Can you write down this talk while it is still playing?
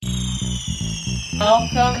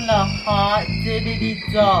Welcome to Hot Diggety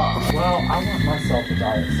Dog. Well, I want myself a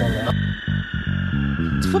diet soda.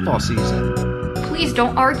 It's football season. Please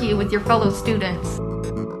don't argue with your fellow students.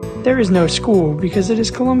 There is no school because it is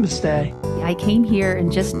Columbus Day. I came here in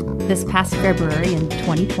just this past February in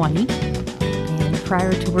 2020. And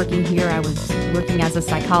prior to working here, I was working as a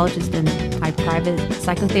psychologist in my private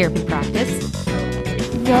psychotherapy practice.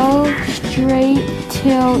 Go straight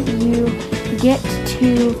till you get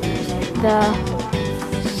to the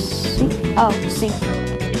sink.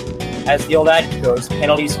 As the old adage goes,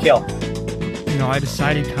 penalties kill. You know, I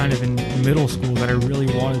decided kind of in middle school that I really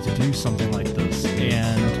wanted to do something like this.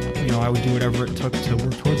 And, you know, I would do whatever it took to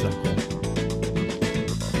work towards that goal.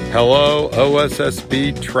 Hello,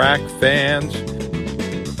 OSSB track fans.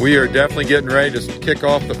 We are definitely getting ready to kick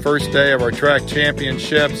off the first day of our track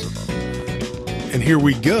championships. And here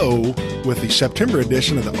we go with the September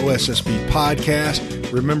edition of the OSSB podcast.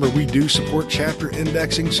 Remember, we do support chapter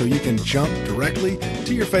indexing, so you can jump directly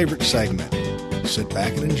to your favorite segment. Sit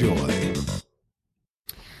back and enjoy.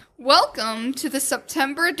 Welcome to the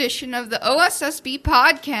September edition of the OSSB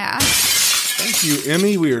podcast. Thank you,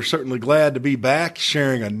 Emmy. We are certainly glad to be back,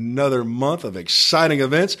 sharing another month of exciting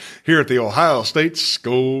events here at the Ohio State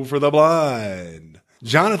School for the Blind.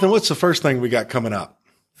 Jonathan, what's the first thing we got coming up?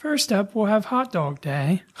 First up, we'll have Hot Dog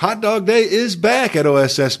Day. Hot Dog Day is back at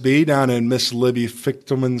OSSB down in Miss Libby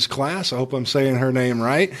Fitchelman's class. I hope I'm saying her name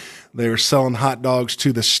right. They're selling hot dogs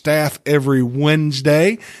to the staff every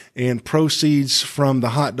Wednesday, and proceeds from the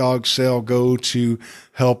hot dog sale go to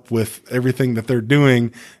help with everything that they're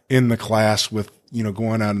doing in the class with, you know,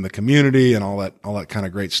 going out in the community and all that kind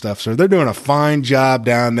of great stuff. So they're doing a fine job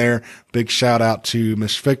down there. Big shout out to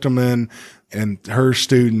Miss Fitchelman and her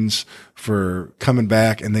students for coming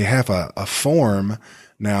back, and they have a form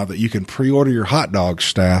now that you can pre-order your hot dog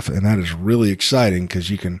staff, and that is really exciting because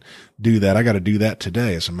you can do that. I got to do that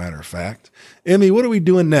today, as a matter of fact. Emmy, what are we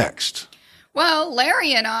doing next? Well,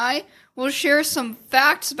 Larry and I will share some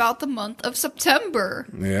facts about the month of September.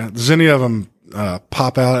 Yeah. Does any of them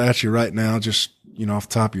pop out at you right now, just, you know, off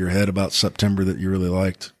the top of your head about September that you really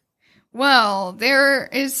liked? Well, there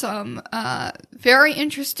is some very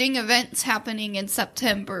interesting events happening in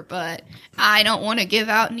September, but I don't want to give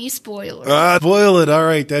out any spoilers. Spoil it. All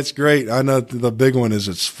right, that's great. I know the big one is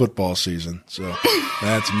it's football season, so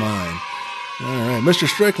that's mine. All right, Mr.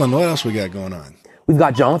 Strickland, what else we got going on? We've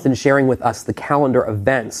got Jonathan sharing with us the calendar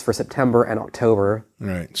events for September and October. All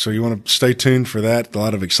right, so you want to stay tuned for that. A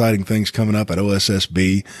lot of exciting things coming up at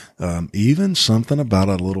OSSB. Even something about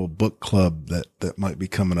a little book club that might be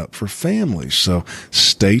coming up for families. So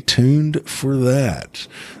stay tuned for that.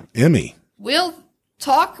 Emmy. We'll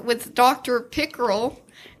talk with Dr. Pickeril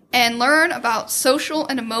and learn about social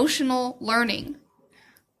and emotional learning.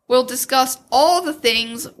 We'll discuss all the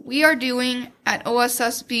things we are doing at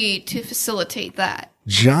OSSB to facilitate that.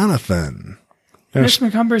 Jonathan. Miss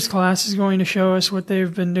McCumber's class is going to show us what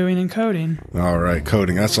they've been doing in coding. All right,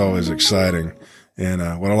 coding. That's always exciting. And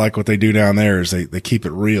what I like what they do down there is they keep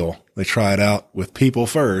it real. They try it out with people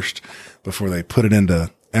first before they put it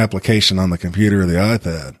into application on the computer or the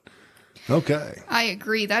iPad. Okay. I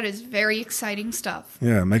agree. That is very exciting stuff.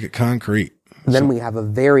 Yeah, make it concrete. Then we have a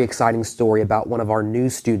very exciting story about one of our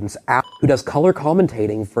new students, Al, who does color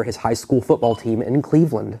commentating for his high school football team in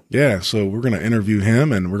Cleveland. Yeah, so we're going to interview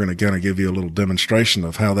him, and we're going to kind of give you a little demonstration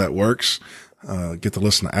of how that works. Get to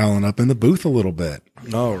listen to Alan up in the booth a little bit.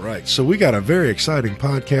 All right, so we got a very exciting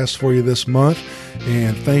podcast for you this month,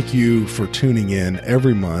 and thank you for tuning in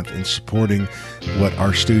every month and supporting what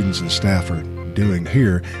our students and staff are doing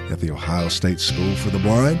here at the Ohio State School for the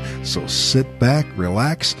Blind. So sit back,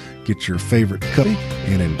 relax, get your favorite cuppa,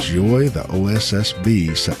 and enjoy the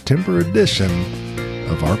OSSB September edition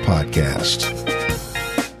of our podcast.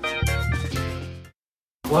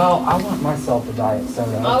 Well, I want myself a diet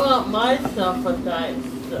soda. I want myself a diet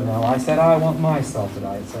soda. No, I said I want myself a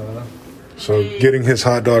diet soda. So getting his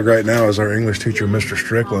hot dog right now is our English teacher, Mr.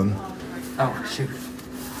 Strickland. Oh, shoot.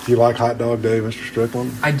 Do you like Hot Dog Day, Mr.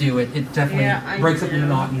 Strickland? I do. It definitely breaks up the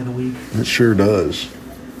monotony of the week. It sure does.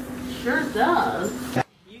 Sure does.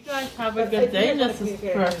 You guys have a good day, Mrs.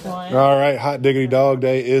 Strickland. All right, Hot Diggety Dog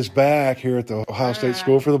Day is back here at the Ohio State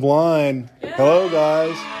School for the Blind. Yay. Hello,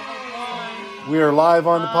 guys. We are live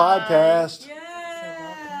on the podcast.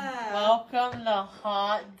 Welcome to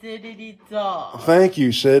Hot Diggety Dog. Thank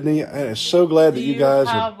you, Sydney. I am so glad that you guys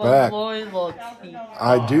are back.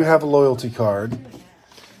 I do have a loyalty card.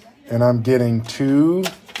 And I'm getting 2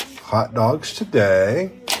 hot dogs today.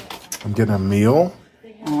 I'm getting a meal.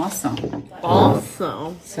 Awesome.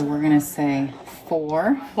 Awesome. So we're going to say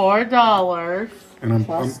 $4. $4. And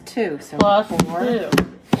plus 2. So plus 4. 2.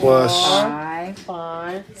 plus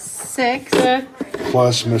 5, 6,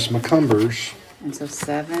 plus Miss McCumber's. and so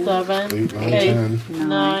 7, 8, 9, 10.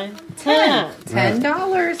 9, 10.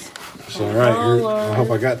 $10. It's all right. I hope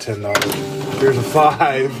I got $10. Here's a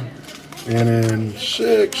 5. And then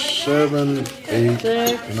 6, 7, 8,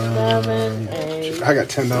 9. 8. I got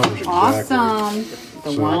 $10 exactly. Awesome.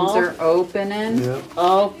 The ones are opening. Yep.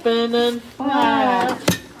 Opening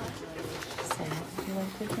flat.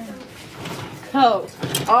 Coke.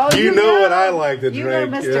 Oh, You know what I like to You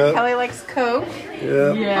drink. know Mr. Kelly likes Coke.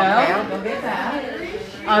 Yep. Yeah. Okay, I'll go get that.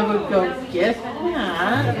 I would go get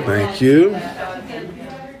that. Thank you.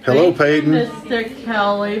 Hello, Thank you, Peyton. Mr.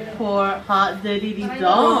 Kelly, for Hot Diggety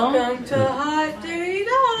Dog. Welcome to Hot Diggety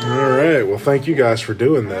Dog. All right. Well, thank you guys for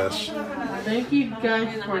doing this. Thank you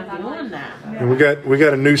guys for doing that. And we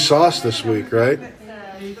got a new sauce this week, right?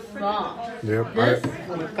 You saw. Yep.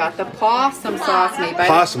 We've got the possum sauce made by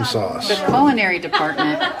Possum sauce. the culinary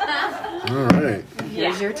department. All right.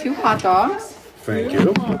 Here's your 2 hot dogs. Thank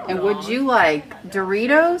you. And would you like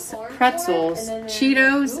Doritos, pretzels,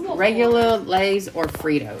 Cheetos, regular Lay's, or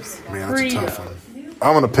Fritos? Man, that's a tough one.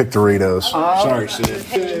 I'm going to pick Doritos. Oh. Sorry, Sid.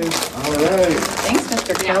 All right. Thanks,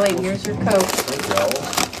 Mr. Kelly. And here's your Coke.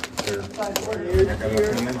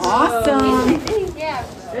 Awesome.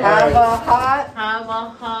 Have a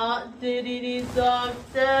hot diggity dog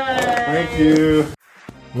day. Thank you.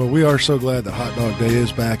 Well, we are so glad that Hot Dog Day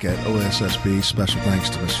is back at OSSB. Special thanks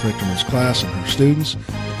to Ms. Fitchelman's class and her students.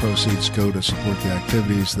 The proceeds go to support the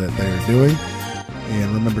activities that they are doing.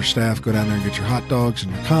 And remember, staff, go down there and get your hot dogs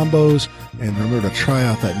and your combos. And remember to try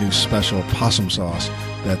out that new special possum sauce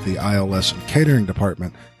that the ILS and catering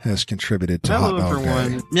department has contributed to Hot Dog Day.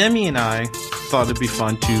 Everyone. Emmie and I thought it'd be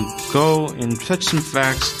fun to go and touch some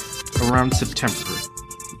facts around September.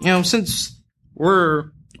 You know, since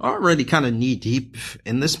we're already kind of knee deep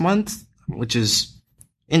in this month, which is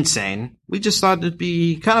insane, we just thought it'd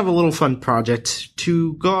be kind of a little fun project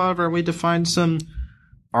to go out of our way to find some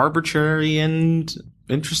arbitrary and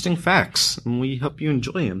interesting facts, and we hope you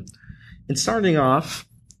enjoy them. And starting off,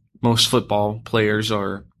 most football players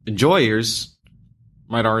or enjoyers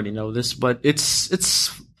might already know this, but it's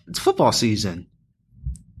football season.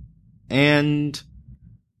 And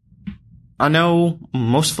I know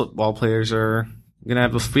most football players are going to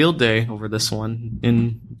have a field day over this one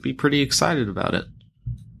and be pretty excited about it.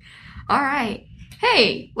 All right.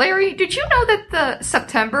 Hey, Larry, did you know that the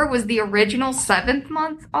September was the original 7th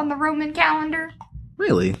month on the Roman calendar?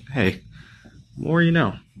 Really? Hey, more you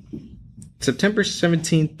know. September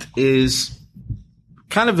 17th is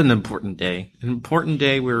kind of an important day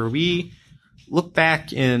where we look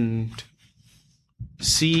back and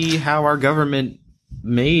see how our government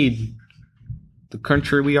made the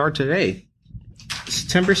country we are today.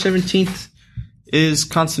 September 17th is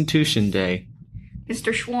Constitution Day.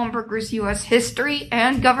 Mr. Schwamberger's U.S. history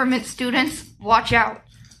and government students, watch out.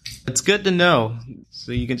 It's good to know,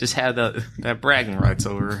 so you can just have that bragging rights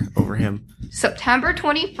over him. September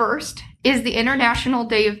 21st is the International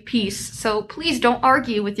Day of Peace, so please don't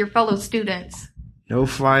argue with your fellow students. No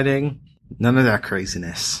fighting, none of that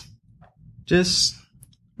craziness. Just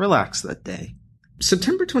relax that day.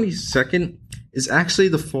 September 22nd is actually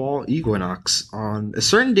the fall equinox on a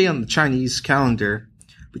certain day on the Chinese calendar.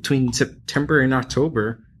 Between September and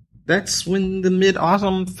October, that's when the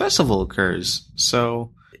Mid-Autumn Festival occurs.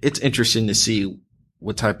 So it's interesting to see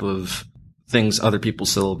what type of things other people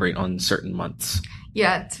celebrate on certain months.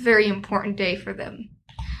 Yeah, it's a very important day for them.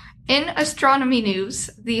 In astronomy news,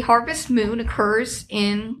 the harvest moon occurs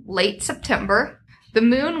in late September. The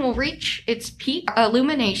moon will reach its peak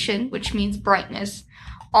illumination, which means brightness,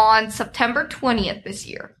 on September 20th this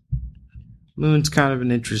year. Moon's kind of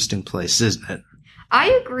an interesting place, isn't it? I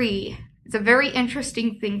agree. It's a very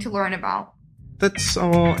interesting thing to learn about. That's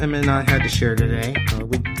all Emma and I had to share today.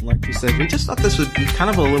 Like we said, we just thought this would be kind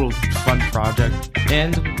of a little fun project,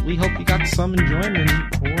 and we hope you got some enjoyment,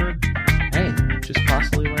 or hey, just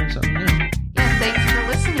possibly learn something new. Yeah, thanks for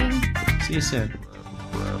listening. See you soon.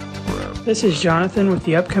 This is Jonathan with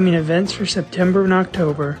the upcoming events for September and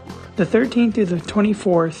October. The 13th through the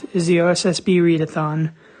 24th is the OSSB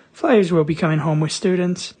Readathon. Flyers will be coming home with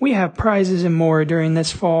students. We have prizes and more during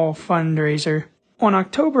this fall fundraiser. On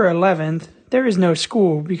October 11th, there is no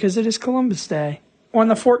school because it is Columbus Day. On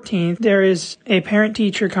the 14th, there is a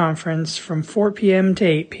parent-teacher conference from 4 p.m. to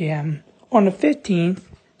 8 p.m. On the 15th,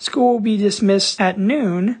 school will be dismissed at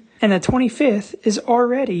noon, and the 25th is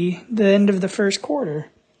already the end of the first quarter.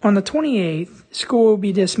 On the 28th, school will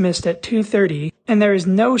be dismissed at 2:30, and there is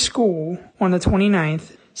no school on the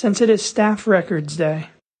 29th since it is Staff Records Day.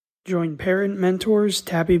 Join parent mentors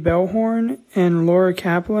Tabby Bellhorn and Laura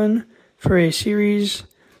Kaplan for a series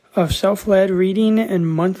of self-led reading and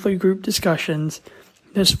monthly group discussions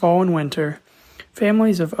this fall and winter.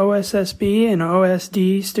 Families of OSSB and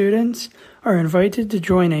OSD students are invited to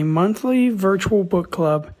join a monthly virtual book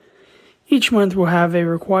club. Each month will have a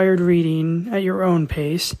required reading at your own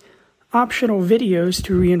pace, optional videos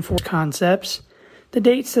to reinforce concepts. The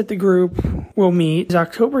dates that the group will meet is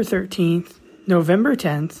October 13th, November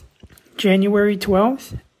 10th, January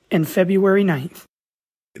 12th, and February 9th.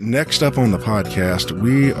 Next up on the podcast,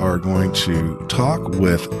 we are going to talk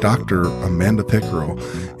with Dr. Amanda Pickeril.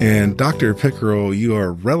 And Dr. Pickeril, you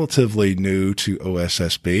are relatively new to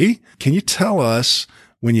OSSB. Can you tell us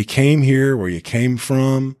when you came here, where you came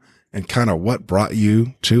from, and kind of what brought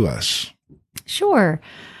you to us? Sure.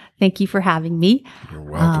 Thank you for having me. You're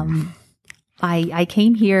welcome. I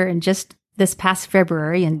came here in just this past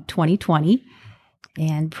February in 2020.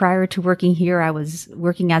 And prior to working here, I was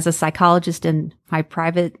working as a psychologist in my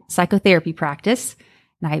private psychotherapy practice.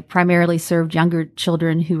 And I primarily served younger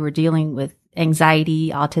children who were dealing with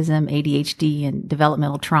anxiety, autism, ADHD, and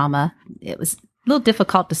developmental trauma. It was a little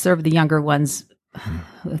difficult to serve the younger ones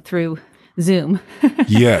through Zoom.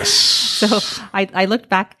 Yes. So I looked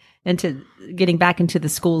back into getting back into the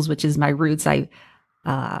schools, which is my roots.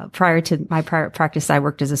 Prior to my private practice, I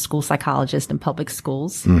worked as a school psychologist in public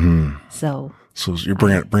schools. Mm-hmm. So you're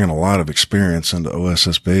bringing a lot of experience into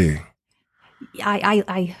OSSB.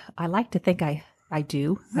 I like to think I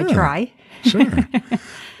do. Yeah, I try. Sure.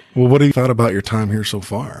 Well, what have you thought about your time here so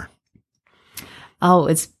far? Oh,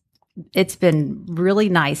 it's been really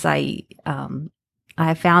nice. I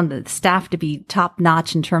found the staff to be top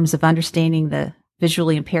notch in terms of understanding the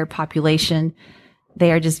visually impaired population.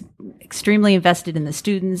 They are just extremely invested in the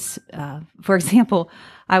students. For example,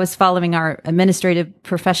 I was following our administrative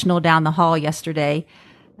professional down the hall yesterday,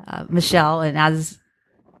 Michelle, and as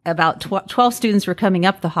about 12 students were coming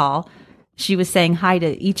up the hall, she was saying hi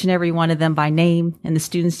to each and every one of them by name, and the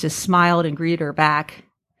students just smiled and greeted her back.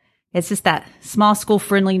 It's just that small school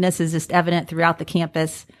friendliness is just evident throughout the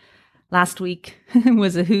campus. Last week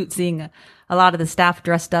was a hoot seeing a lot of the staff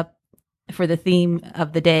dressed up for the theme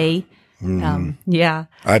of the day. Yeah.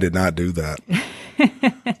 I did not do that.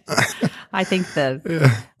 I think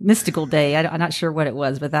the mystical day, I'm not sure what it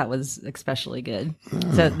was, but that was especially good.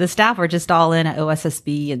 So the staff are just all in at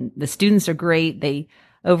OSSB, and the students are great. They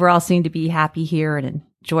overall seem to be happy here and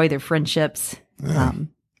enjoy their friendships.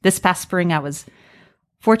 This past spring, I was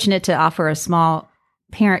fortunate to offer a small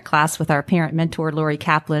parent class with our parent mentor, Lori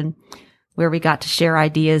Kaplan, where we got to share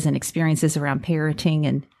ideas and experiences around parenting.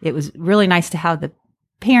 And it was really nice to have the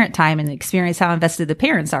parent time and experience how invested the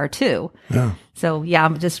parents are too. Yeah. So yeah,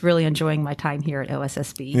 I'm just really enjoying my time here at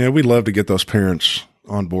OSSB. Yeah, we'd love to get those parents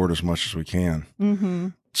on board as much as we can. Mm-hmm.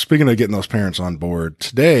 Speaking of getting those parents on board,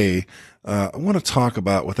 today I want to talk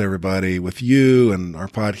about with everybody, with you and our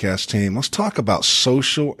podcast team, let's talk about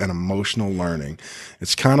social and emotional learning.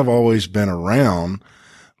 It's kind of always been around,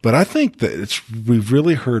 but I think that we've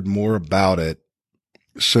really heard more about it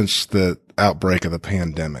since the outbreak of the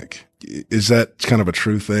pandemic. Is that kind of a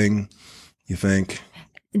true thing, you think?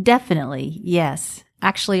 Definitely, yes.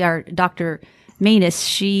 Actually, our Dr. Manus,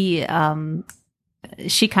 she kind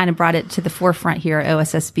of brought it to the forefront here at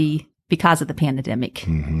OSSB because of the pandemic.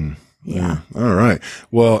 Mm-hmm. Yeah. All right.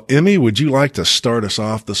 Well, Emmie, would you like to start us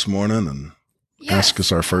off this morning and ask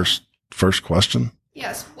us our first question?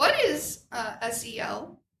 Yes. What is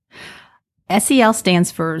SEL? SEL stands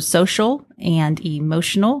for Social and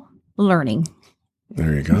Emotional Learning.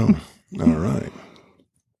 There you go. All right.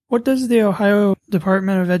 What does the Ohio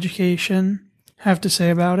Department of Education have to say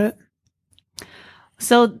about it?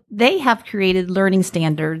 So they have created learning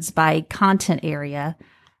standards by content area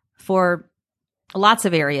for lots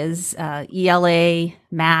of areas, ELA,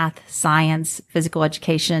 math, science, physical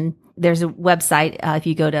education. There's a website. If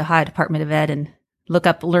you go to Ohio Department of Ed and look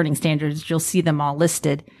up learning standards, you'll see them all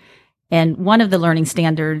listed. And one of the learning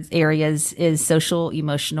standards areas is social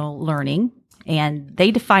emotional learning. And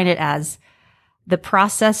they define it as the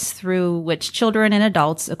process through which children and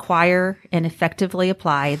adults acquire and effectively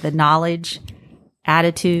apply the knowledge,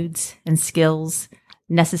 attitudes, and skills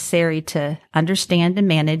necessary to understand and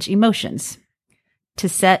manage emotions, to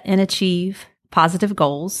set and achieve positive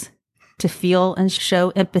goals, to feel and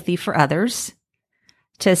show empathy for others,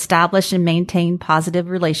 to establish and maintain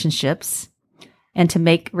positive relationships, and to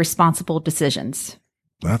make responsible decisions.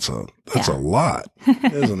 That's a lot,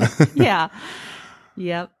 isn't it? Yeah.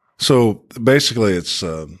 Yep. So basically it's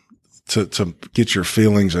to get your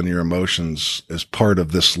feelings and your emotions as part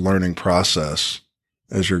of this learning process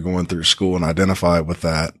as you're going through school and identify with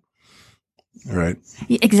that. Right.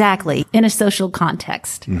 Exactly. In a social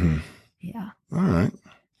context. Mm-hmm. Yeah. All right.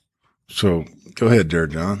 So go ahead there,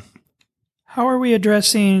 John. How are we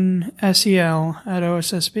addressing SEL at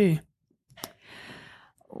OSSB?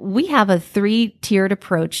 We have a 3-tiered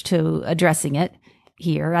approach to addressing it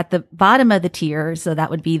here. At the bottom of the tier, so that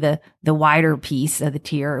would be the wider piece of the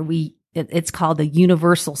tier, it's called the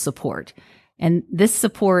universal support. And this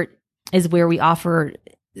support is where we offer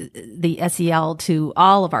the SEL to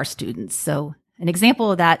all of our students. So an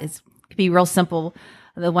example of that could be real simple.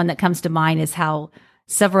 The one that comes to mind is how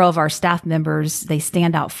several of our staff members, they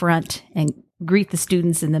stand out front and greet the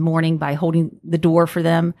students in the morning by holding the door for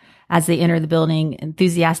them as they enter the building,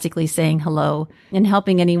 enthusiastically saying hello and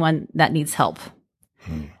helping anyone that needs help.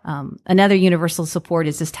 Another universal support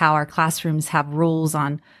is just how our classrooms have rules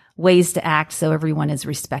on ways to act so everyone is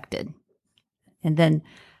respected. And then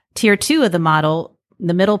tier 2 of the model,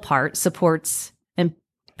 the middle part, supports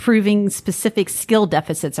improving specific skill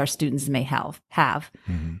deficits our students may have.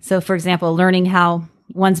 So, for example, learning how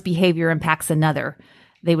one's behavior impacts another.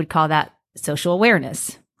 They would call that social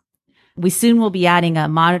awareness. We soon will be adding a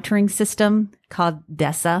monitoring system called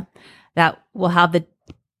DESA that will have the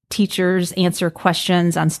teachers answer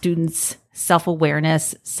questions on students'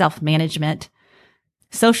 self-awareness, self-management,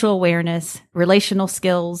 social awareness, relational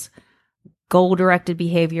skills, goal-directed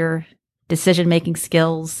behavior, decision-making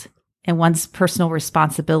skills, and one's personal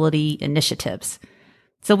responsibility initiatives.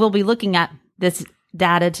 So we'll be looking at this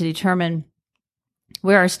data to determine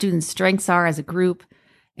where our students' strengths are as a group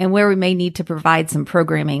and where we may need to provide some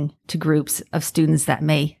programming to groups of students that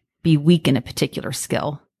may be weak in a particular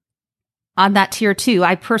skill. On that tier 2,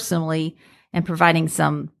 I personally am providing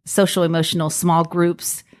some social emotional small group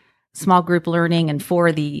learning and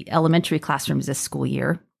for the elementary classrooms this school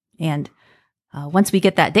year. And once we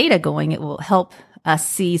get that data going, it will help us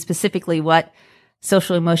see specifically what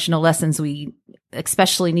social emotional lessons we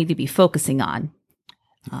especially need to be focusing on.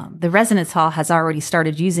 The Residence Hall has already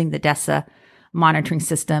started using the DESA monitoring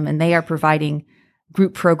system, and they are providing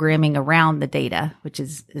group programming around the data, which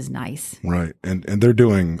is nice. Right. And they're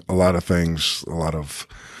doing a lot of things, a lot of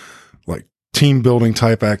like team building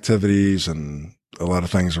type activities and a lot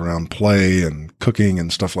of things around play and cooking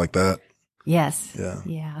and stuff like that. Yes.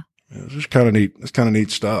 Yeah. It's just kind of neat. It's kind of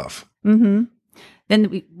neat stuff. Mm-hmm.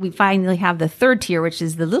 Then we finally have the 3rd tier, which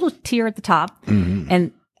is the little tier at the top. Mm-hmm.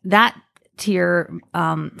 And that tier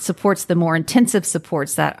supports the more intensive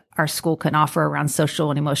supports that our school can offer around social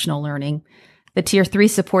and emotional learning. The tier 3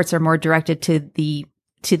 supports are more directed to the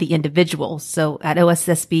individual. So at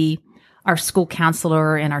OSSB, our school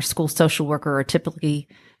counselor and our school social worker are typically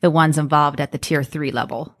the ones involved at the tier 3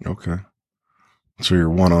 level. Okay. So you're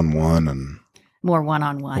one-on-one and more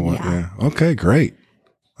one-on-one. Yeah. Okay, great.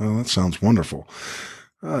 Well, that sounds wonderful.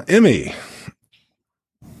 Emmie.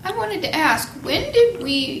 I wanted to ask, when did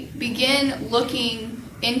we begin looking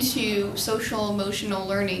into social emotional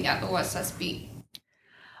learning at OSSB?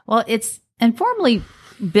 Well, it's informally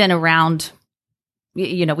been around,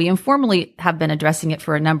 we informally have been addressing it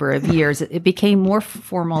for a number of years. It became more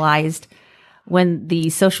formalized when the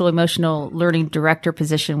social emotional learning director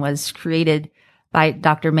position was created by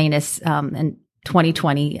Dr. Manus in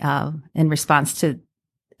 2020 in response to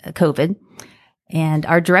COVID. And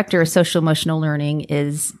our director of social emotional learning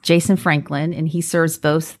is Jason Franklin, and he serves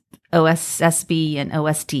both OSSB and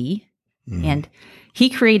OSD. Mm. And he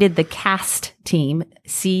created the CAST team,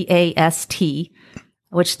 C-A-S-T,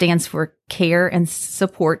 which stands for Care and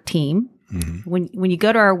Support Team. Mm-hmm. When you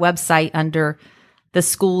go to our website under the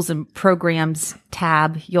Schools and Programs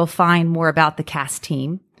tab, you'll find more about the CAST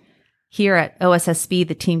team. Here at OSSB,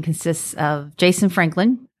 the team consists of Jason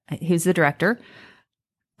Franklin, who's the director,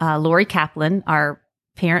 Lori Kaplan, our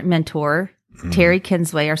parent mentor, Terry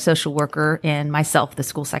Kinsway, our social worker, and myself, the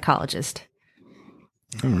school psychologist.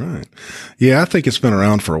 All right. Yeah, I think it's been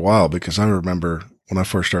around for a while because I remember when I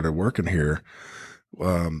first started working here,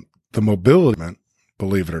 the mobility,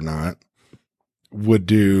 believe it or not, would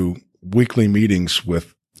do weekly meetings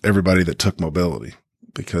with everybody that took mobility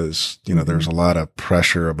because, there's a lot of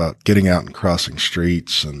pressure about getting out and crossing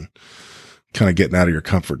streets and kind of getting out of your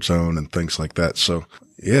comfort zone and things like that. So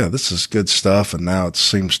yeah, this is good stuff. And now it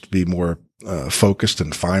seems to be more focused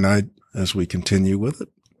and finite as we continue with it.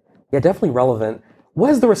 Yeah, definitely relevant. What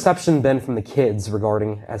has the reception been from the kids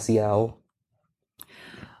regarding SEL?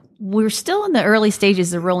 We're still in the early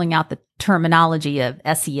stages of rolling out the terminology of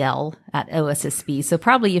SEL at OSSB. So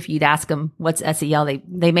probably if you'd ask them what's SEL,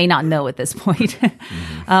 they may not know at this point.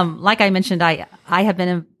 Like I mentioned, I have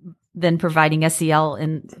been providing SEL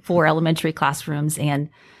in 4 elementary classrooms, and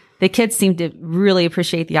the kids seem to really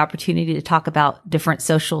appreciate the opportunity to talk about different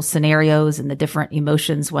social scenarios and the different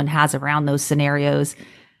emotions one has around those scenarios.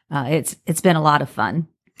 It's been a lot of fun.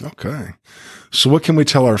 Okay. So what can we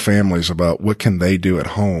tell our families about what can they do at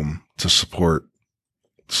home to support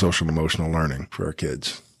social and emotional learning for our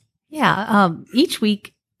kids? Yeah. Each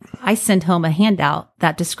week I send home a handout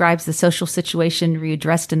that describes the social situation we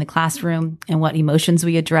addressed in the classroom and what emotions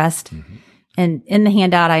we addressed. Mm-hmm. And in the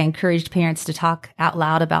handout, I encouraged parents to talk out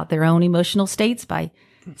loud about their own emotional states by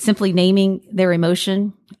simply naming their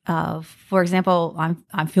emotion. For example,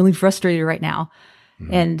 I'm feeling frustrated right now.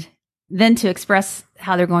 Mm-hmm. And then to express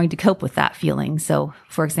how they're going to cope with that feeling. So,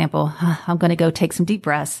 for example, I'm going to go take some deep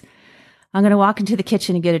breaths. I'm going to walk into the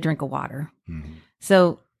kitchen and get a drink of water. Mm-hmm.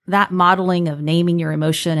 So that modeling of naming your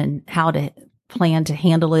emotion and how to plan to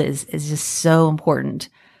handle it is just so important.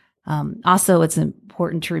 Also, it's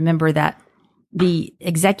important to remember that the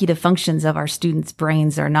executive functions of our students'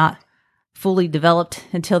 brains are not fully developed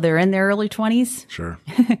until they're in their early 20s. Sure.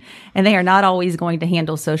 And they are not always going to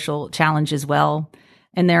handle social challenges well.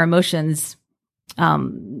 And their emotions,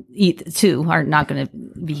 too, are not going to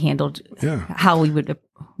be handled how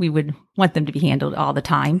we would want them to be handled all the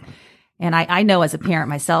time. And I know as a parent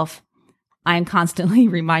myself, I'm constantly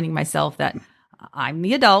reminding myself that I'm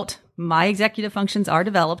the adult. My executive functions are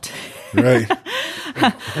developed. Right.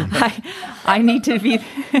 I need to be,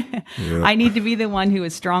 I need to be the one who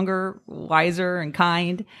is stronger, wiser, and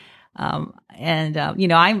kind. I'm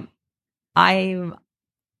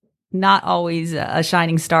not always a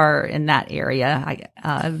shining star in that area.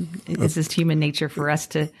 It's just human nature for us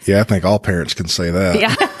to. Yeah, I think all parents can say that.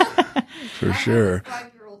 Yeah. For sure. I have a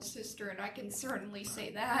 5-year-old sister, and I can certainly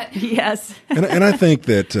say that. Yes. and I think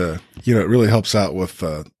that, it really helps out with,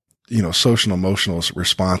 social and emotional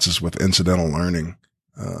responses with incidental learning,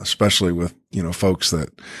 especially with, folks that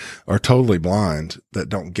are totally blind that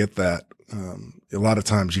don't get that. A lot of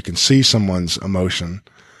times you can see someone's emotion,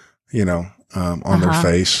 on their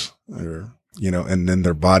face or, and then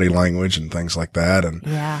their body language and things like that.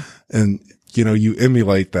 And you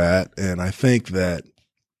emulate that. And I think that,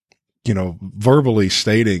 verbally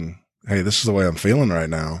stating, hey, this is the way I'm feeling right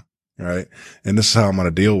now. Right. And this is how I'm going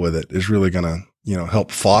to deal with it is really going to,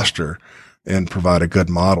 help foster and provide a good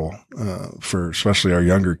model, for especially our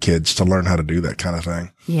younger kids to learn how to do that kind of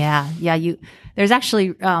thing. Yeah. Yeah. There's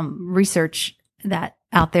actually, research that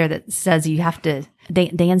out there that says you have to,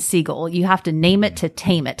 Dan Siegel, you have to name it to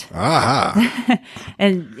tame it. Aha.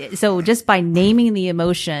 And so just by naming the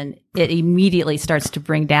emotion, it immediately starts to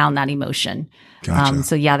bring down that emotion. Gotcha.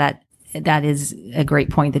 So yeah, that is a great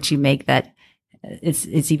point that you make, that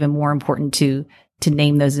it's even more important to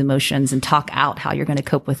name those emotions and talk out how you're going to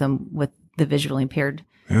cope with them with the visually impaired.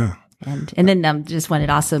 Yeah. And then just wanted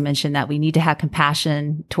to also mention that we need to have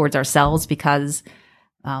compassion towards ourselves, because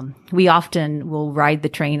we often will ride the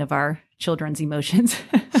train of our children's emotions.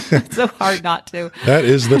 It's so hard not to. That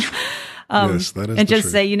is the yes, that is and the just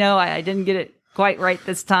truth. say, I didn't get it quite right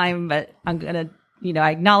this time, but I'm going to,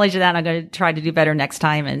 I acknowledge that. I'm going to try to do better next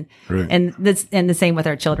time. And, right. and the same with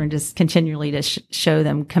our children, just continually to show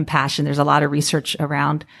them compassion. There's a lot of research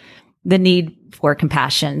around the need for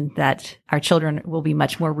compassion, that our children will be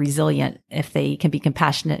much more resilient if they can be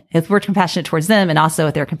compassionate, if we're compassionate towards them, and also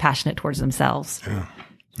if they're compassionate towards themselves. Yeah.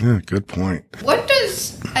 Yeah. Good point. What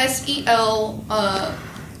does SEL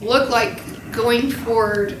look like going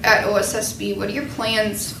forward at OSSB? What are your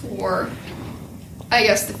plans for,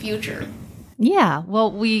 the future? Yeah,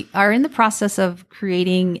 well, we are in the process of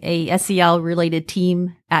creating a SEL-related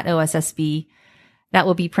team at OSSB that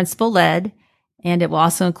will be principal-led, and it will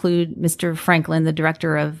also include Mr. Franklin, the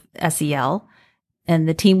director of SEL, and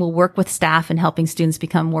the team will work with staff in helping students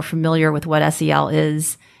become more familiar with what SEL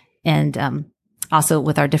is, and also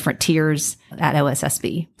with our different tiers at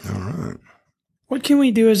OSSB. All right. What can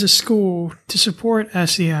we do as a school to support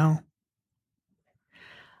SEL?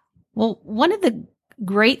 Well, one of the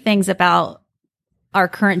great things about our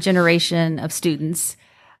current generation of students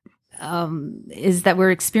is that we're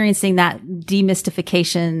experiencing that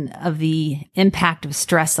demystification of the impact of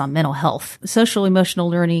stress on mental health. Social emotional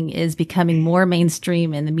learning is becoming more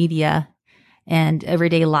mainstream in the media and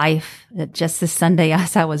everyday life. Just this Sunday,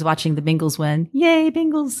 as I was watching the Bengals win, yay,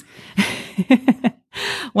 Bengals!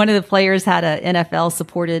 One of the players had an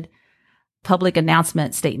NFL-supported public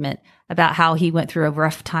announcement statement about how he went through a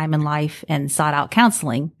rough time in life and sought out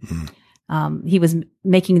counseling. Mm-hmm. He was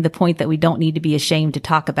making the point that we don't need to be ashamed to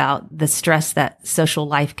talk about the stress that social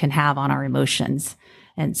life can have on our emotions.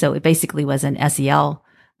 And so it basically was an SEL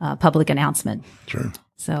public announcement. Sure.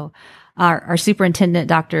 So our superintendent,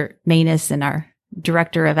 Dr. Manus, and our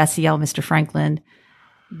director of SEL, Mr. Franklin,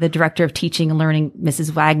 the director of teaching and learning,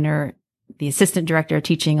 Mrs. Wagner, the assistant director of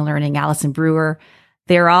teaching and learning, Allison Brewer,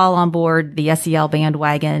 They're all on board the SEL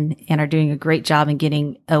bandwagon and are doing a great job in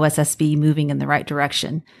getting OSSB moving in the right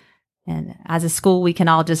direction. And as a school, we can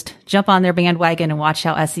all just jump on their bandwagon and watch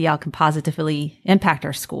how SEL can positively impact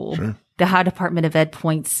our school. Sure. The Ohio Department of Ed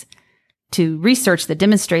points to research that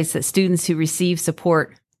demonstrates that students who receive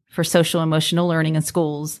support for social and emotional learning in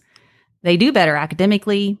schools, they do better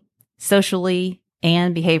academically, socially,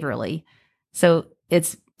 and behaviorally. So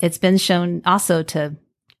it's been shown also to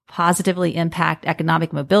positively impact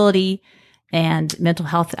economic mobility and mental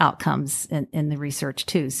health outcomes in the research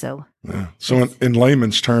too. So, yeah. So in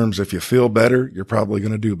layman's terms, if you feel better, you're probably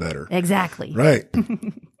going to do better. Exactly. Right.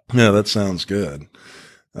 Yeah, that sounds good.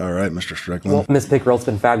 All right, Mr. Strickland. Well, Ms. Pickeril, it's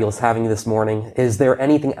been fabulous having you this morning. Is there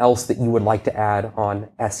anything else that you would like to add on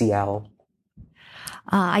SEL?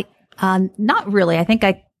 Not really. I think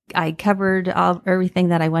I covered everything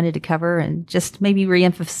that I wanted to cover, and just maybe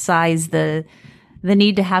reemphasize the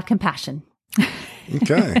need to have compassion.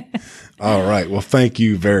 Okay. All right. Well, thank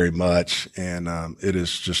you very much. And it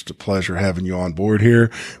is just a pleasure having you on board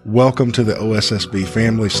here. Welcome to the OSSB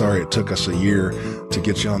family. Sorry it took us a year to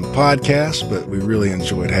get you on the podcast, but we really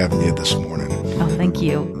enjoyed having you this morning. Oh, thank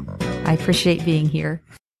you. I appreciate being here.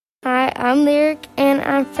 Hi, I'm Lyric, and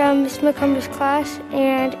I'm from Miss McCumber's class.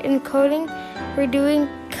 And in coding, we're doing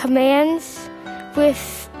commands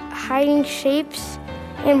with hiding shapes.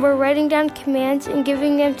 And we're writing down commands and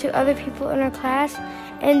giving them to other people in our class,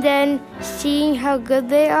 and then seeing how good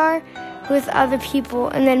they are with other people,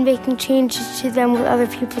 and then making changes to them with other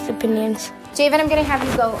people's opinions. Javen, I'm going to have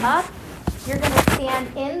you go up. You're going to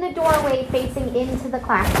stand in the doorway facing into the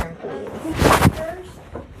classroom, please. The first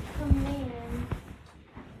command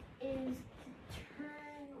is to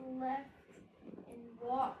turn left and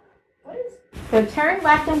walk. What is? So turn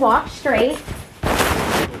left and walk straight.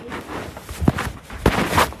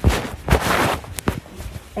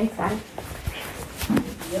 Thanks, Scotty.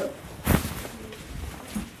 Yep.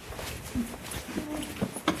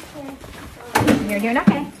 You're doing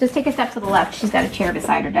okay. Just take a step to the left. She's got a chair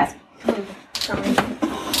beside her desk. Okay.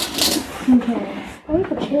 I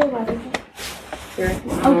have a chair by here.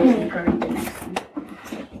 Okay.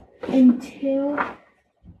 Until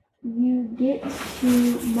you get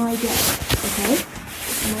to my desk. Okay?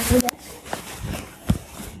 My desk.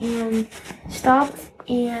 And stop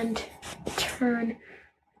and turn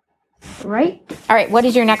right. All right, what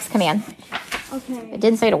is your next command? Okay. It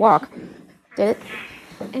didn't say to walk, did it?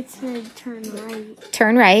 It said turn right.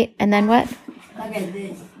 Turn right, and then what? Look at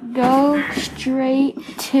this. Go straight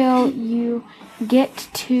till you get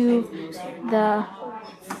to the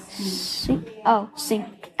sink. Oh,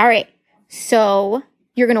 sink. All right, so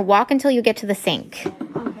you're going to walk until you get to the sink.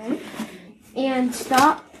 Okay. And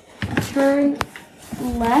stop, turn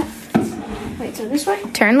left. Wait, so this way?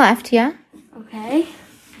 Turn left, yeah. Okay.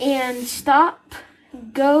 And stop,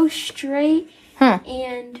 go straight,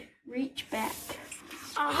 and reach back.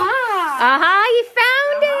 Aha, you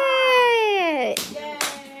found it! Yay.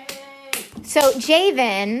 So,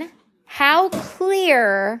 Javen, how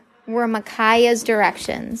clear were Micaiah's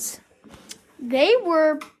directions? They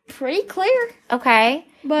were pretty clear. Okay.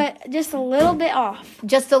 But just a little bit off.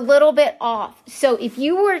 Just a little bit off. So, if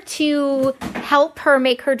you were to help her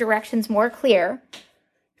make her directions more clear,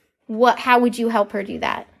 how would you help her do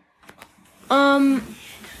that?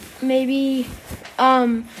 Maybe,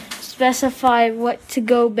 specify what to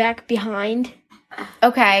go back behind.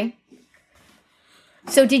 Okay.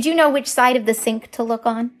 So did you know which side of the sink to look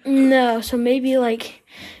on? No, so maybe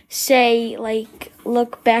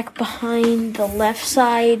look back behind the left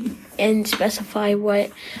side and specify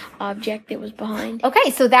what object it was behind.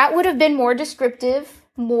 Okay, so that would have been more descriptive,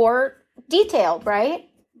 more detailed, right?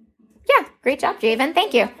 Yeah, great job, Javen.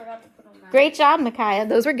 Thank you. Great job, Micaiah.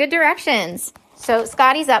 Those were good directions. So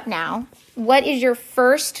Scotty's up now. What is your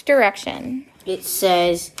first direction? It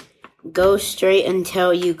says, go straight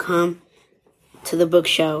until you come to the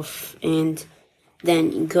bookshelf, and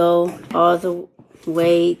then go all the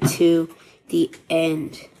way to the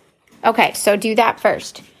end. Okay, so do that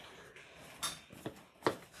first.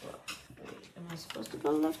 Am I supposed to go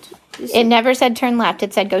left? It never said turn left.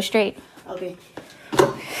 It said go straight. Okay.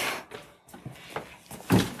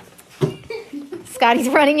 Scotty's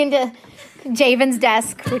running into Javen's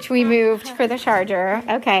desk, which we moved for the charger.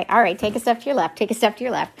 Okay, all right, take a step to your left. Take a step to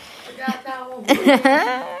your left. I got that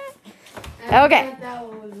one. Okay. That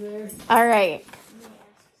one was there. All right.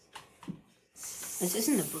 This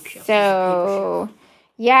isn't the bookshelf. So,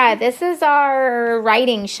 yeah, this is our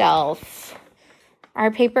writing shelf. Our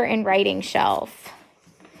paper and writing shelf.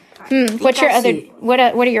 What's your other? What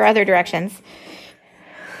are your other directions?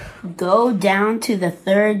 Go down to the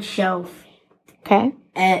third shelf. Okay.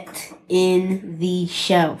 in the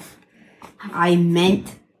shelf. I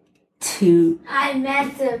meant to the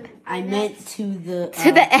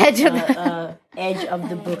edge of the edge of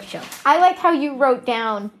the bookshelf. I like how you wrote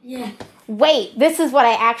down. Yeah. Wait, this is what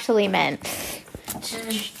I actually meant.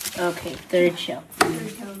 Okay, third shelf.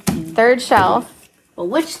 Third shelf. Well,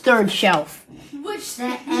 which third shelf? Which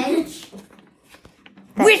the edge?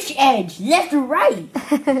 Which edge? Left or right?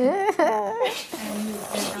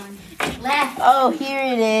 Left. Oh, here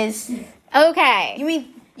it is. Okay. You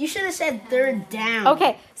mean you should have said third down?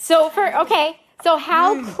 Okay. So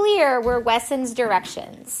how clear were Wesson's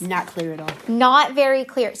directions? Not clear at all. Not very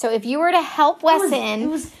clear. So if you were to help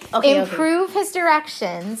Wesson okay. improve his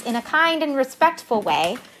directions in a kind and respectful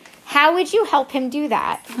way, how would you help him do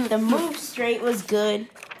that? The move straight was good,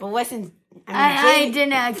 but Wesson. I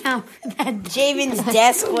didn't account for that. Javen's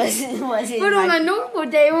desk wasn't. But on a normal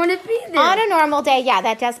day, it wouldn't be there. On a normal day, yeah,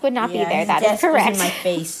 that desk would not be there. That is correct. Was in my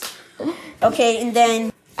face. Okay, and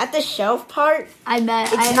then at the shelf part, I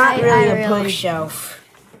bet it's not really a bookshelf.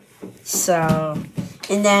 So,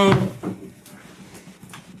 and then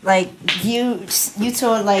like you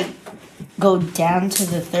told like go down to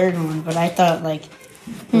the third one, but I thought like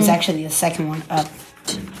it was actually the second one up.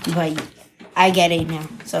 But I get it now,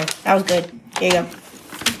 so that was good. Here you go.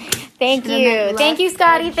 Thank you. Thank you,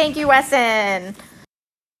 Scotty. Thank you, Wesson.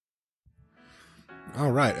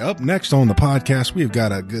 All right. Up next on the podcast, we've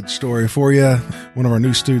got a good story for you. One of our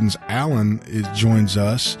new students, Alan, joins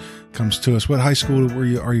us, comes to us. What high school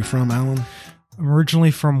are you from, Alan? I'm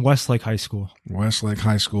originally from Westlake High School. Westlake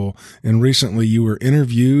High School. And recently you were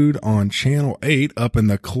interviewed on Channel 8 up in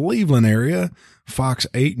the Cleveland area, Fox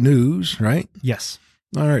 8 News, right? Yes.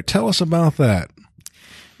 All right. Tell us about that.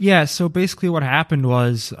 Yeah, so basically what happened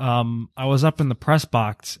was I was up in the press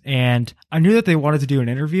box, and I knew that they wanted to do an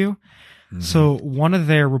interview. Mm-hmm. So one of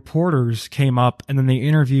their reporters came up, and then they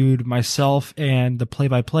interviewed myself and the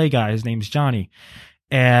play-by-play guy. His name's Johnny.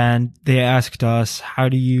 And they asked us, how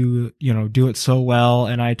do you do it so well?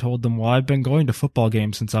 And I told them, well, I've been going to football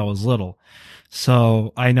games since I was little.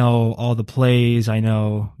 So I know all the plays. I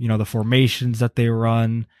know, the formations that they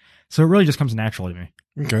run. So it really just comes naturally to me.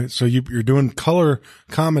 Okay. So you're doing color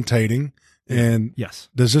commentating, and yes.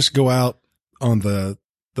 Does this go out on the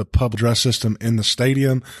pub address system in the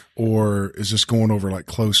stadium, or is this going over like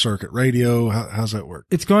closed circuit radio? How's that work?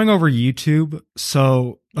 It's going over YouTube.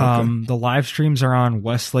 So the live streams are on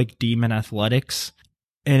Westlake Demon Athletics,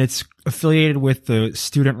 and it's affiliated with the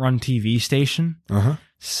student run TV station. Uh-huh.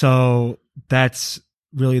 So that's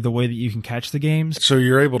really the way that you can catch the games. So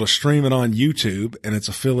you're able to stream it on YouTube, and it's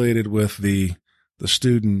affiliated with the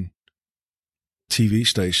student TV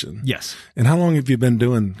station. Yes. And how long have you been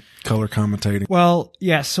doing color commentating? Well,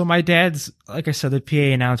 yeah. So my dad's, like I said, the PA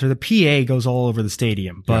announcer. The PA goes all over the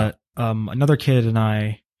stadium, but another kid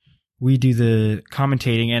and we do the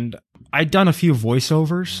commentating, and I'd done a few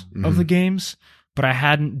voiceovers of the games, but I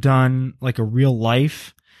hadn't done like a real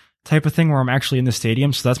life type of thing where I'm actually in the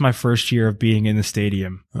stadium. So that's my first year of being in the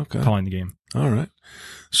stadium, calling the game. All right.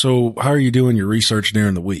 So how are you doing your research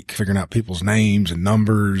during the week, figuring out people's names and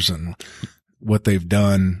numbers and what they've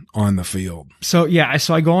done on the field? So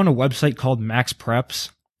I go on a website called Max Preps,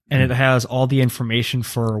 and it has all the information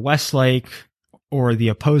for Westlake or the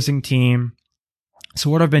opposing team. So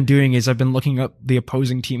what I've been doing is I've been looking up the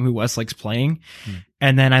opposing team who Westlake's playing,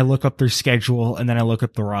 and then I look up their schedule, and then I look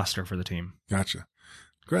up the roster for the team. Gotcha.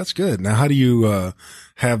 That's good. Now, how do you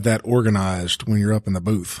have that organized when you're up in the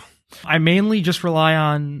booth? I mainly just rely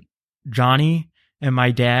on Johnny and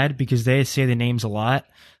my dad because they say the names a lot,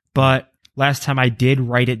 but last time I did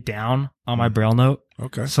write it down on my Braille note.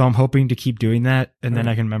 Okay. So I'm hoping to keep doing that, and then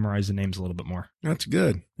I can memorize the names a little bit more. That's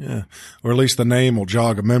good. Yeah. Or at least the name will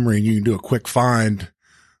jog a memory, and you can do a quick find,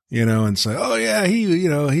 and say, oh yeah,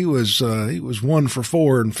 he was 1 for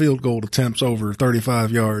 4 in field goal attempts over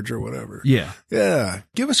 35 yards or whatever. Yeah. Yeah.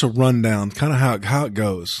 Give us a rundown, kind of how it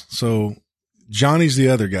goes. So Johnny's the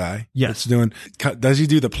other guy. Yes. Does he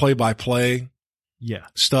do the play-by-play? Yeah.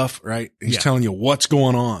 Stuff, right? He's telling you what's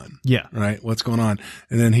going on. Yeah. Right? What's going on.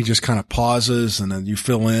 And then he just kind of pauses, and then you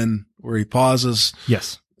fill in where he pauses.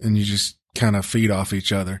 Yes. And you just kind of feed off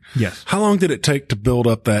each other. Yes. How long did it take to build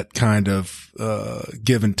up that kind of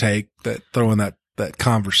give and take, that throwing that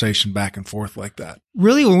conversation back and forth like that?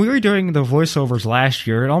 Really, when we were doing the voiceovers last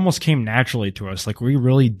year, it almost came naturally to us. Like, we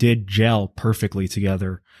really did gel perfectly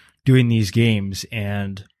together doing these games,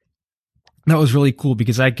 and that was really cool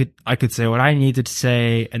because I could say what I needed to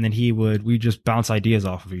say, and then we just bounce ideas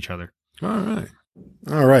off of each other. All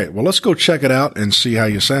right. Well, let's go check it out and see how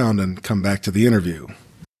you sound and come back to the interview.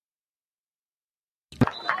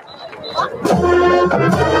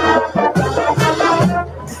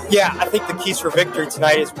 Yeah, I think the keys for victory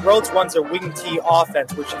tonight is Rhodes runs a wing tee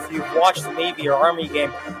offense, which if you've watched the Navy or Army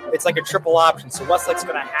game, it's like a triple option. So Westlake's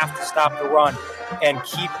going to have to stop the run and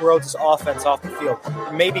keep Rhodes' offense off the field.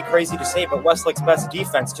 It may be crazy to say, but Westlake's best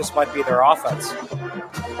defense just might be their offense.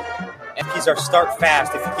 And keys are start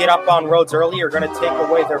fast. If you get up on Rhodes early, you're going to take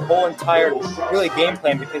away their whole entire really game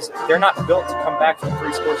plan because they're not built to come back from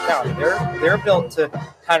 3 scores down. They're built to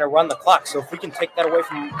kind of run the clock. So if we can take that away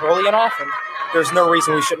from early and often, there's no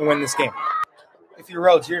reason we shouldn't win this game. If you're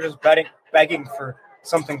Rhodes, you're just begging for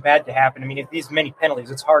something bad to happen. I mean, if these many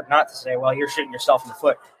penalties, it's hard not to say, well, you're shooting yourself in the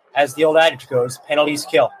foot. As the old adage goes, penalties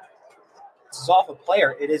kill. This is off a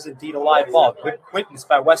player. It is indeed a live ball. Good quickness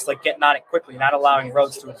by Westlake getting on it quickly, not allowing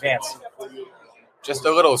Rhodes to advance. Just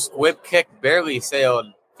a little squib kick, barely sailed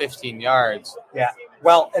 15 yards. Yeah,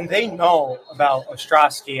 well, and they know about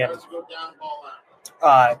Ostrowski and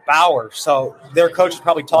Bauer, so their coach is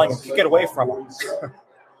probably telling them to get away from them.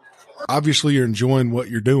 Obviously, you're enjoying what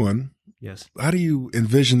you're doing. Yes. How do you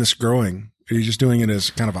envision this growing? Are you just doing it as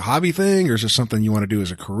kind of a hobby thing, or is this something you want to do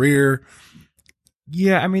as a career?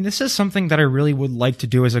 Yeah, I mean, this is something that I really would like to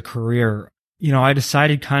do as a career. You know, I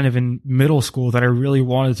decided kind of in middle school that I really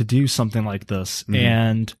wanted to do something like this. Mm-hmm.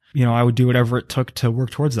 And, you know, I would do whatever it took to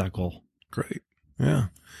work towards that goal. Great. Yeah.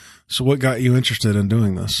 So what got you interested in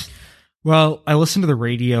doing this? Well, I listened to the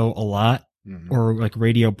radio a lot, or like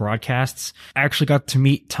radio broadcasts. I actually got to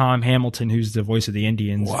meet Tom Hamilton, who's the voice of the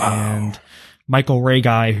Indians, and Michael Ray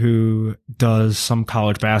guy, who does some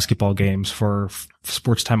college basketball games for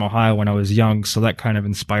Sports Time Ohio when I was young. So that kind of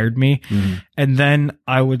inspired me. Mm-hmm. And then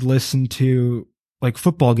I would listen to like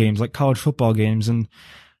football games, like college football games. And,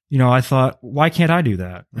 you know, I thought, why can't I do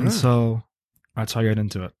that? And so that's how I got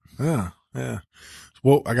into it. Yeah. Yeah.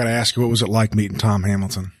 Well, I got to ask you, what was it like meeting Tom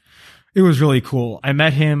Hamilton? It was really cool. I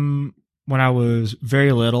met him when I was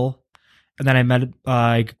very little. And then I met,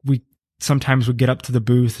 we sometimes would get up to the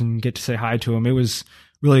booth and get to say hi to him. It was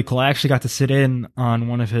really cool. I actually got to sit in on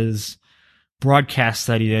one of his broadcasts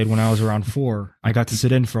that he did when I was around 4. I got to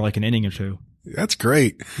sit in for like an inning or 2. That's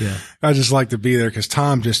great. Yeah. I just like to be there because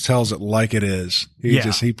Tom just tells it like it is.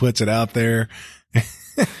 He puts it out there.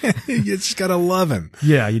 You just got to love him.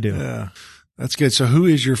 Yeah, you do. Yeah. That's good. So who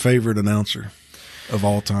is your favorite announcer of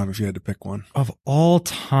all time, if you had to pick one? Of all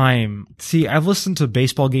time. See, I've listened to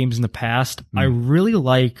baseball games in the past. I really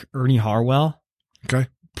like Ernie Harwell. Okay.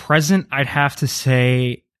 Present, I'd have to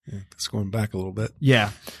say... Yeah, that's going back a little bit.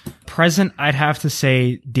 Yeah. Present, I'd have to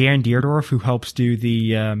say Dan Deerdorf, who helps do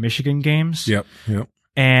the Michigan games. Yep.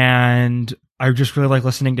 And I just really like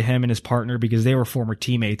listening to him and his partner because they were former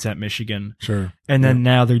teammates at Michigan. Sure. And then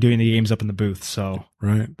now they're doing the games up in the booth. So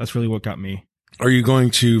that's really what got me. Are you going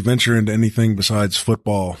to venture into anything besides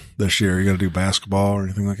football this year? Are you going to do basketball or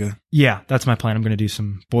anything like that? Yeah, that's my plan. I'm going to do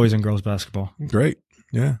some boys and girls basketball. Great.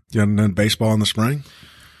 Yeah. You haven't done baseball in the spring?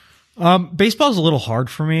 Baseball's a little hard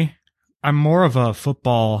for me. I'm more of a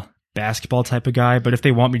football, basketball type of guy, but if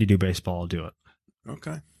they want me to do baseball, I'll do it.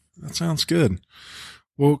 Okay. That sounds good.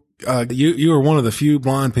 Well, you are one of the few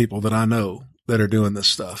blind people that I know that are doing this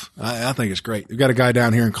stuff. I think it's great. We've got a guy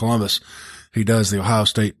down here in Columbus. He does the Ohio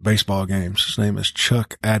State baseball games. His name is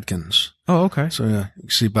Chuck Adkins. Oh, okay. So yeah, you can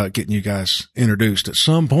see about getting you guys introduced at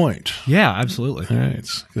some point. Yeah, absolutely. Right.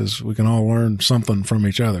 Because we can all learn something from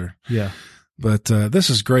each other. Yeah. But this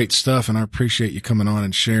is great stuff, and I appreciate you coming on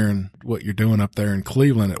and sharing what you're doing up there in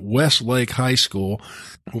Cleveland at Westlake High School.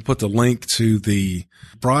 We'll put the link to the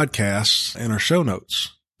broadcasts in our show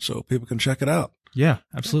notes so people can check it out. Yeah,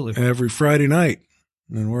 absolutely. Every Friday night.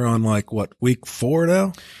 And we're on week 4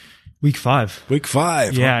 now? Week 5. Week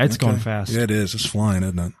 5. Yeah, it's going fast. Yeah, it is. It's flying,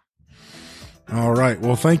 isn't it? All right.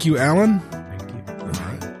 Well, thank you, Alan. Thank you.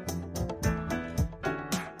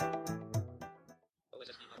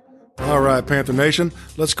 All right, Panther Nation,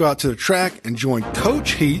 let's go out to the track and join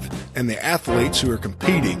Coach Heath and the athletes who are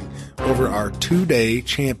competing over our 2-day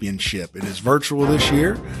championship. It is virtual this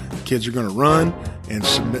year. Kids are going to run and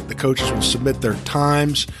the coaches will submit their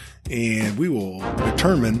times, and we will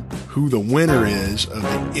determine who the winner is of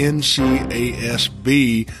the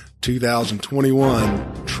NCASB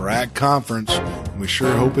 2021 track conference. We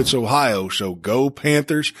sure hope it's Ohio, so go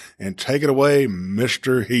Panthers and take it away,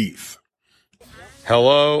 Mr. Heath.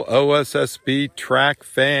 Hello, OSSB track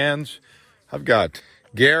fans. I've got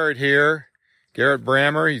Garrett here, Garrett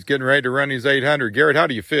Brammer. He's getting ready to run his 800. Garrett, how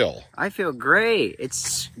do you feel? I feel great.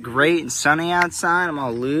 It's great and sunny outside. I'm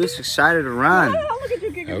all loose, excited to run.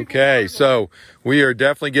 Okay, so we are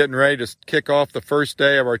definitely getting ready to kick off the first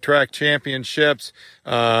day of our track championships.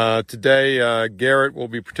 Today, Garrett will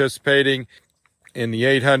be participating in the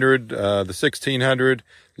 800, the 1600,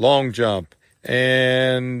 long jump,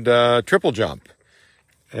 and triple jump.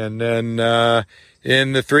 And then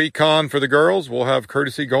in the 3-con for the girls, we'll have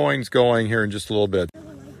Courtesy Goings going here in just a little bit.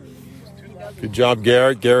 Good job,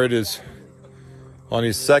 Garrett. Garrett is on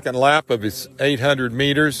his second lap of his 800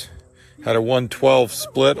 meters. Had a 112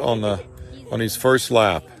 split on his first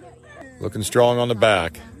lap. Looking strong on the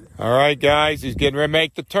back. All right, guys, he's getting ready to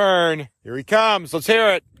make the turn. Here he comes. Let's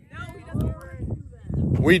hear it.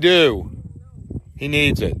 We do. He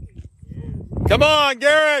needs it. Come on,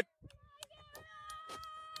 Garrett.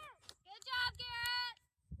 Good job, Garrett.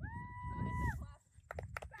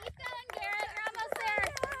 Keep going, Garrett. You're almost there.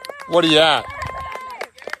 What are you at?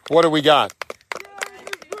 What do we got?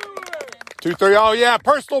 2:30. Oh, yeah,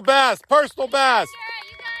 personal best. Personal best.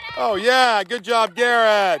 Oh, yeah. Good job,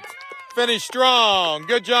 Garrett. Finish strong.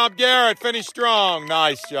 Good job, Garrett. Finish strong.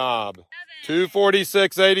 Nice job.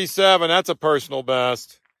 2:46.87. That's a personal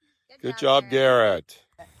best. Good job, Garrett.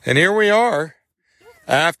 And here we are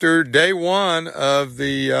after day one of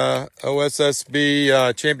the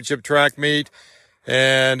OSSB championship track meet.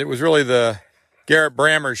 And it was really the Garrett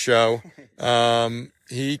Brammer show.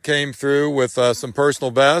 He came through with some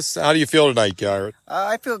personal bests. How do you feel tonight, Garrett?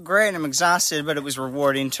 I feel great. I'm exhausted, but it was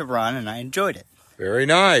rewarding to run, and I enjoyed it. Very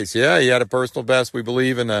nice. Yeah, he had a personal best, we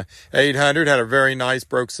believe, in the 800. Had a very nice,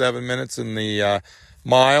 broke 7 minutes in the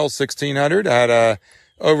mile, 1600. Had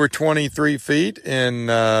over 23 feet in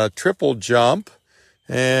triple jump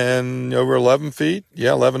and over 11 feet.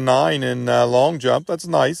 Yeah, 11.9 in long jump. That's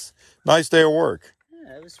nice. Nice day of work.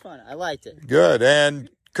 Yeah, it was fun. I liked it. Good.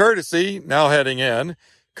 And Courtesy, now heading in.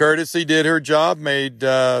 Courtesy did her job,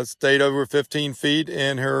 stayed over 15 feet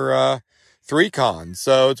in her 3-con.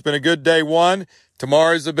 So it's been a good day one.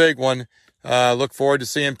 Tomorrow's a big one. Look forward to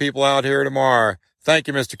seeing people out here tomorrow. Thank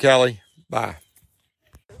you, Mr. Kelly. Bye.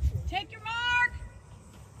 Take your mark.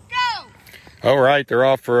 Go. All right, they're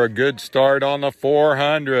off for a good start on the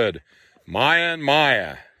 400. Maya and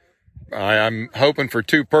Maya. I'm hoping for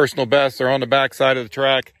 2 personal bests. They're on the backside of the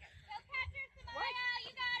track.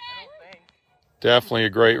 Definitely a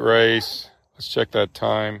great race. Let's check that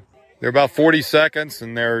time. They're about 40 seconds,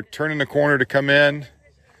 and they're turning the corner to come in.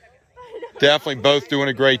 Definitely both doing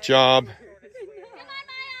a great job. Come on,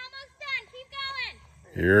 Maya, almost done. Keep going.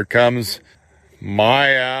 Here comes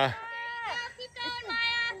Maya. Keep going,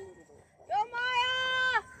 Maya. Go,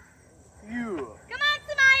 Maya. You. Come on,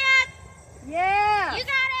 Samaya. Yeah. You got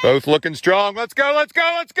it. Both looking strong. Let's go, let's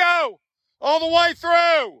go, let's go. All the way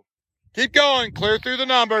through. Keep going. Clear through the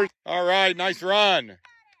numbers. All right, nice run.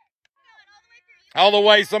 All the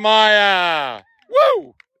way, Samaya.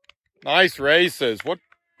 Woo! Nice races. What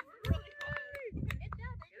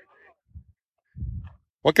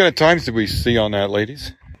kind of times did we see on that,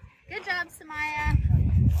 ladies? Good job, Samaya.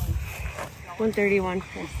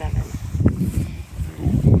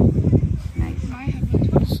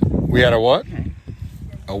 1:31.7. We had a what?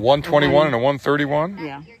 A 1:21 and a 1:31?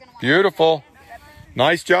 Yeah. Beautiful.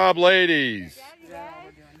 Nice job, ladies.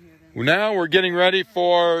 Now we're getting ready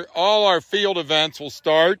for all our field events will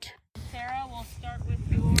start. Sarah, we'll start with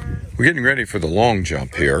your... We're getting ready for the long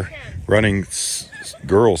jump here. Running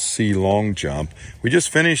girls C long jump. We just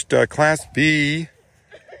finished Class B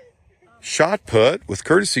shot put with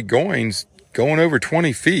Courtesy Goings going over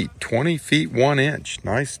 20 feet. 20 feet 1 inch.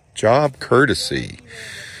 Nice job, Courtesy.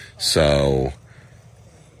 So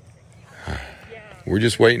we're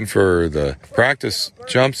just waiting for the practice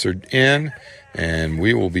jumps are in, and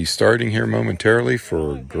we will be starting here momentarily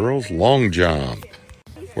for girls long jump.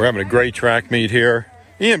 We're having a great track meet here.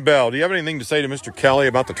 Ian Bell, do you have anything to say to Mr. Kelly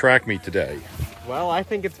about the track meet today? Well, I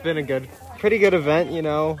think it's been a pretty good event, you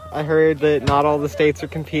know. I heard that not all the states are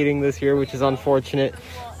competing this year, which is unfortunate,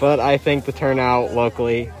 but I think the turnout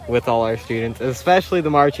locally with all our students, especially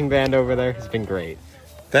the marching band over there, has been great.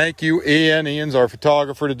 Thank you, Ian. Ian's our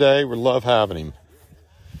photographer today. We love having him.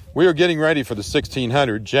 We are getting ready for the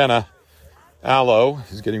 1600. Jenna Allo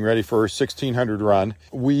is getting ready for her 1600 run.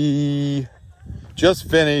 We just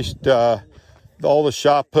finished all the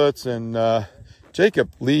shot puts, and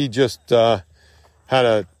Jacob Lee just had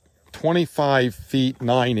a 25 feet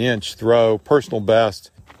 9 inch throw, personal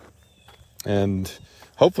best, and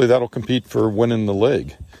hopefully that'll compete for winning the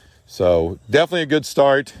league. So definitely a good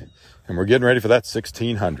start, and we're getting ready for that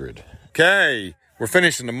 1600. Okay, we're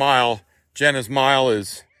finishing the mile. Jenna's mile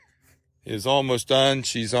is almost done.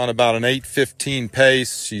 She's on about an 8:15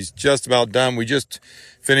 pace. She's just about done. We just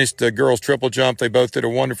finished the girls triple jump. They both did a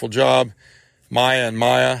wonderful job. Maya and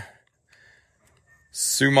Maya.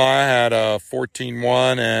 Sumaya had a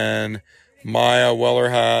 14.1, and Maya Weller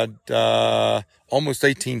had almost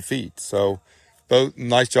 18 feet. So both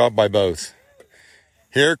nice job by both.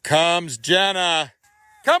 Here comes Jenna.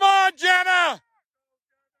 Come on, Jenna!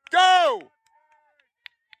 Go!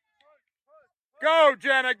 Go,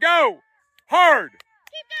 Jenna, go. Hard.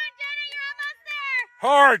 Keep going, Jenna. You're almost there.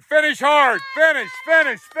 Hard. Finish hard. Finish,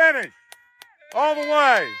 finish, finish. All the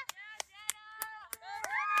way.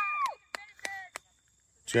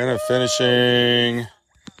 Jenna finishing.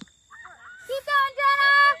 Keep going,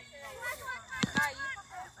 Jenna.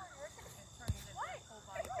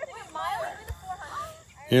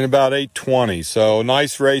 In about 8:20. So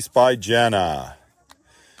nice race by Jenna.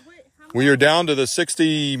 We are down to the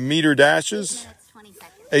 60-meter dashes.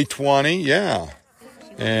 8:20, yeah.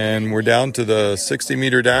 And we're down to the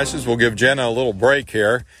 60-meter dashes. We'll give Jenna a little break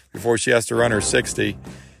here before she has to run her 60.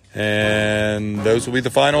 And those will be the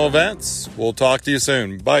final events. We'll talk to you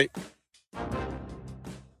soon. Bye.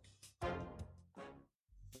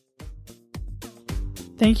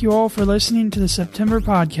 Thank you all for listening to the September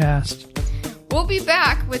podcast. We'll be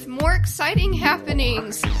back with more exciting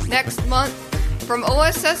happenings next month from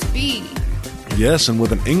OSSB. Yes, and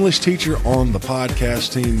with an English teacher on the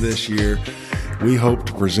podcast team this year, we hope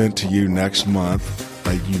to present to you next month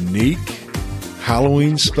a unique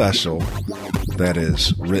Halloween special that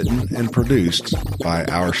is written and produced by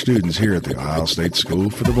our students here at the Ohio State School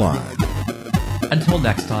for the Blind. Until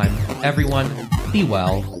next time, everyone, be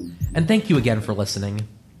well, and thank you again for listening.